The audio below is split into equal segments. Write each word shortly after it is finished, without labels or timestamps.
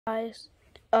Guys,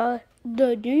 the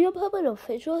Junior Puppet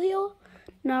official here.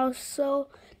 Now, so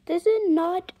this is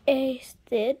not a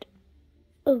skit,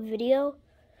 a video,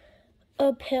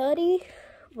 a parody,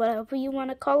 whatever you want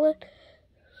to call it.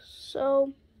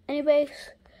 So, anyways,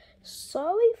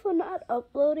 sorry for not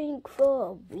uploading for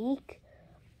a week.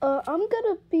 I'm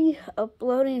gonna be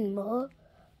uploading more.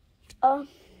 Tomorrow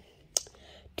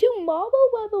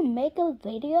I will make a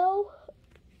video.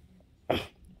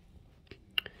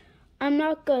 I'm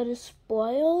not gonna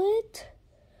spoil it,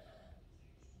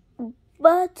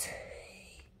 but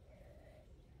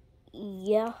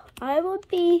yeah, I will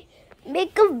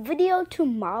make a video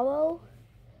tomorrow.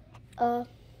 The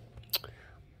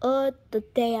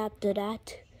day after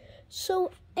that.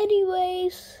 So,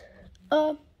 anyways,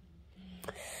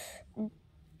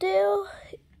 there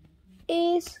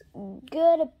is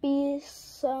gonna be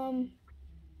some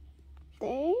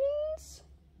things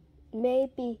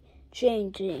maybe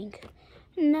changing.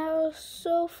 Now,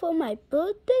 so for my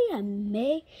birthday, I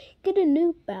may get a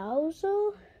new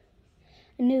Bowser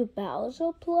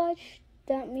plush.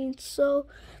 That means so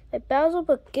my Bowser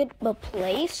will get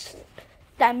replaced.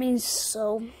 That means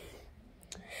so.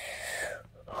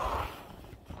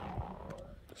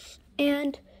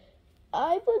 And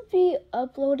I would be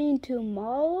uploading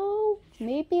tomorrow,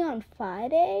 maybe on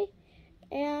Friday,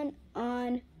 and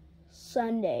on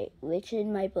Sunday, which is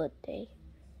my birthday.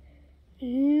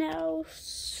 Now,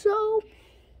 so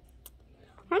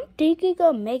I'm thinking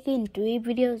of making 3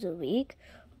 videos a week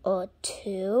or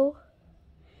 2.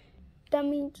 That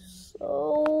means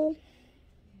so.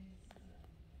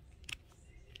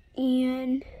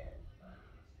 And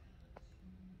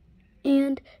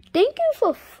thank you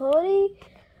for 40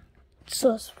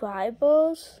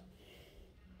 subscribers.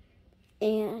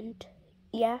 And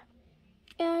yeah.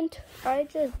 And I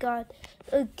just got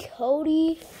a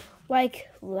Cody like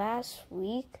last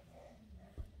week.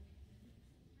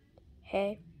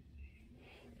 Hey.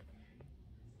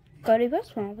 Cody,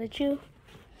 what's wrong with you?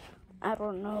 I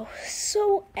don't know.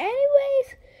 So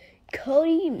anyways,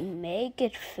 Cody may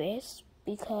get fixed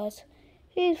because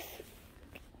his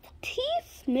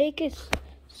teeth make it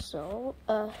so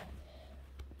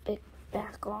big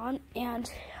back on,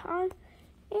 and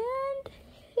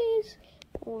his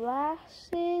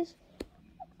glasses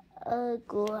are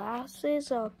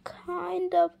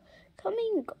kind of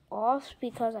coming off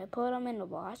because I put them in the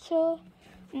washer.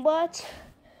 But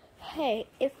hey,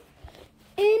 if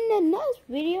in the next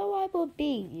video I will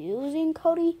be using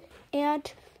Cody,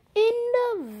 and in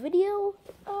the video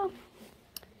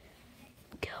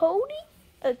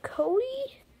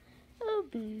Cody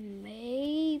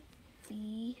maybe,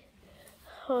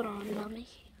 hold on, let me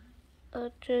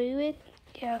show you it.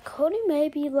 Yeah, Cody may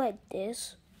be like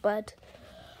this, but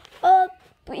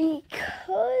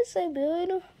because I really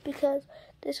don't, because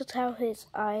this is how his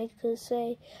eyes could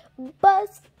say,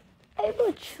 but I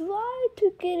will try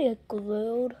to get it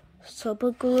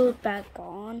super glued back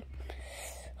on.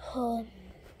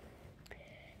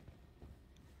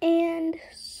 And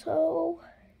so,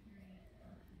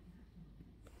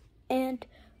 and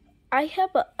I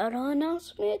have another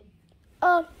announcement.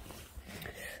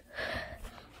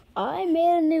 I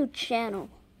made a new channel.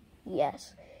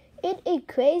 Yes. It is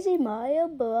Crazy Mario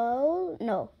Bros.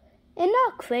 No, it's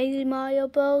not Crazy Mario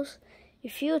Bros.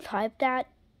 If you type that,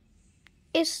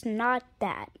 it's not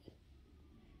that.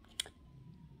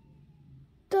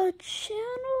 The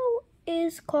channel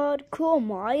is called Cool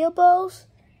Mario Bros.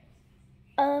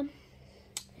 And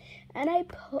I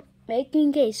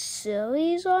making a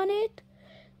series on it.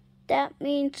 That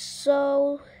means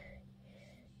so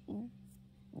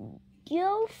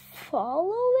you'll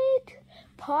follow it.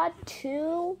 Part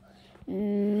 2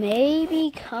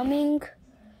 maybe coming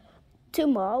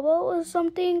tomorrow or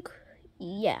something.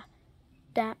 Yeah,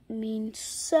 that means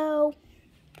so.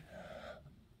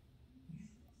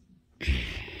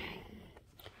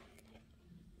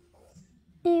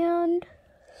 And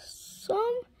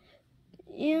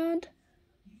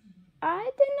I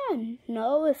did not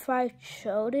know if I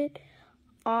showed it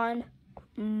on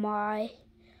my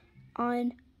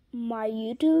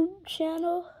YouTube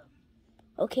channel.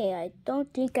 Okay, I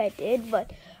don't think I did,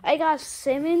 but I got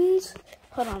Simmons.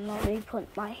 Hold on, let me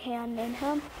put my hand in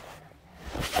him.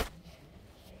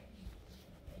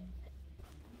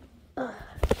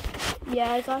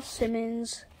 Yeah, I got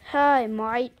Simmons. Hi,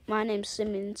 my name's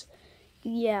Simmons.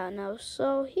 Yeah, no,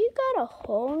 so he got a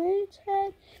hole in his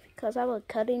head because I was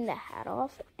cutting the hat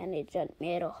off and it just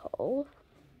made a hole.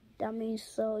 That means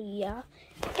so, yeah.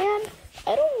 And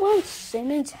I don't want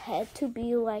Simmons' head to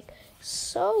be like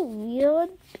so weird.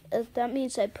 That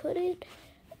means I put it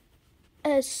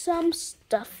as some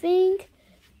stuffing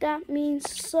that means.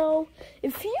 So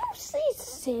if you see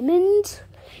Simmons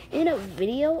in a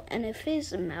video and if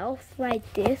his mouth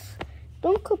like this,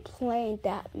 don't complain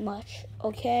that much,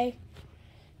 okay?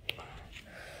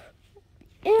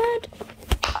 And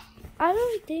I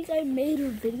don't think I made a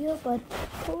video, but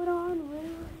hold on, where is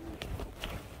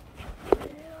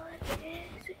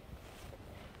it?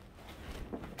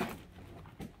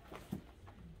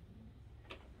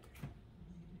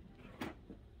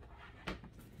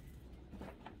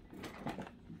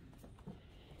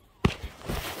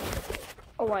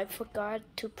 Oh, I forgot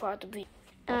to put the video.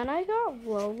 And I got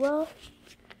Lola.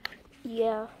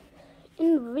 Yeah.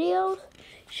 In videos,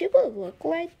 she would look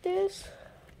like this.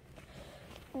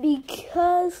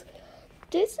 Because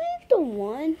this is the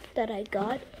one that I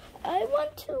got. I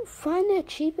want to find the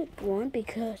cheapest one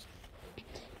because,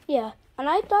 yeah. And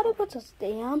I thought it was a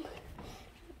stamp.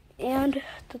 And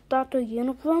the Dr.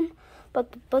 Uniform,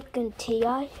 but the book and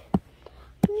TI.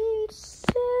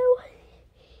 So,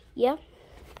 yeah.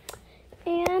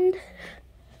 And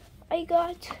I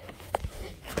got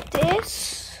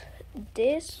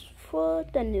this for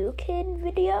the new kid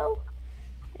video.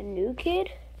 A new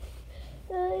kid.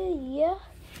 Yeah.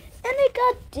 And I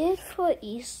got this for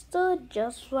Easter,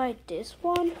 just like this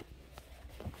one.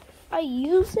 I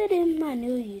use it in my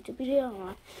new YouTube video on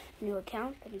my new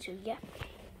account. So, yeah.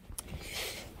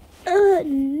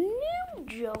 New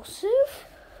Joseph.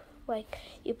 Like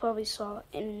you probably saw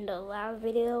in the last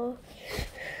video.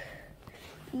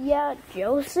 Yeah,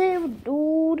 Joseph,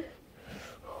 dude.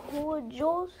 Oh,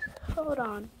 Joseph, hold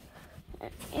on.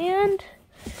 And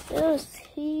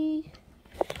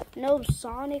no,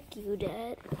 Sonic, you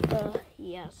dead.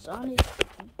 Yeah, Sonic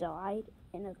died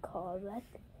in a car wreck.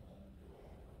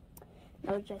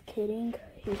 I was just kidding.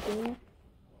 He didn't.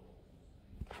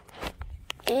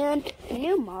 And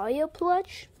new Mario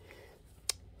plush.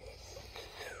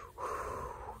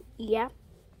 Yeah.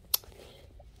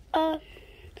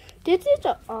 This is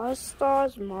the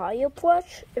All-Stars Mario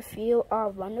plush, if you are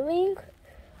wondering.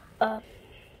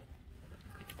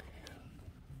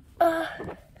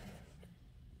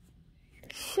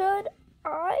 Should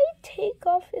I take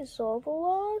off his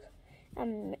overalls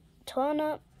and turn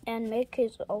up and make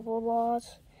his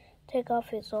overalls, take off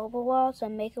his overalls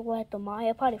and make it like the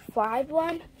Mario Party 5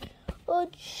 one? Or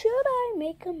should I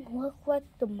make him look like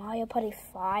the Mario Party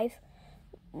 5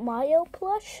 Mario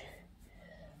plush?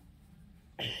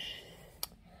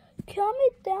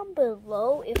 Comment down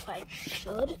below if I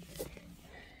should.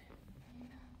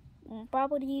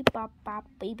 Bobbity bop bop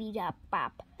baby da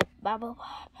bop bop.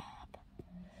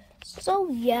 So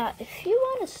yeah, if you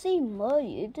want to see more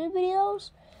YouTube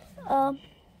videos,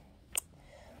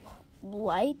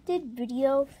 like this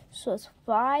video,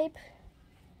 subscribe,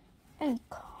 and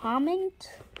comment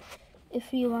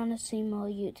if you want to see more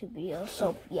YouTube videos.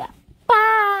 So yeah,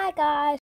 bye guys.